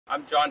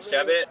I'm John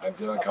Shebat. I'm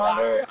Dylan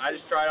Carter. I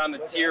just tried on the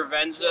TYR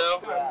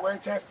Venzo. We're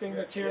testing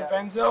the TYR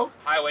Venzo.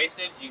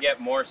 High-waisted, you get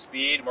more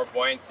speed, more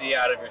buoyancy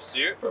out of your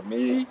suit. For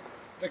me,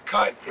 the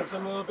cut is a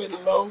little bit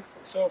low.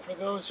 So for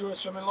those who are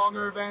swimming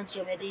longer events,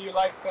 or maybe you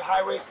like the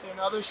high-waisted in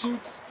other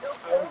suits,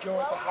 I would go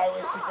with the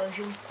high-waisted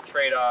version.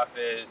 Trade-off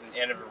is, at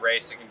the end of a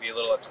race, it can be a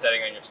little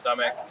upsetting on your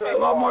stomach. A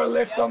lot more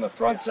lift on the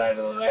front side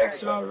of the leg,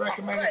 so I would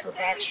recommend it for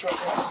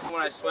backstrokers.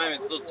 When I swim,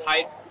 it's a little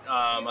tight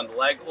on the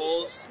leg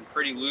holes and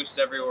pretty loose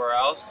everywhere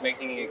else,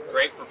 making it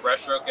great for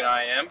breaststroke and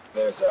IM.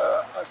 There's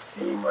a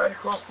seam right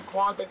across the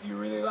quad that if you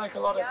really like a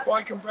lot of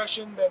quad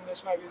compression, then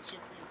this might be the suit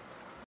for you.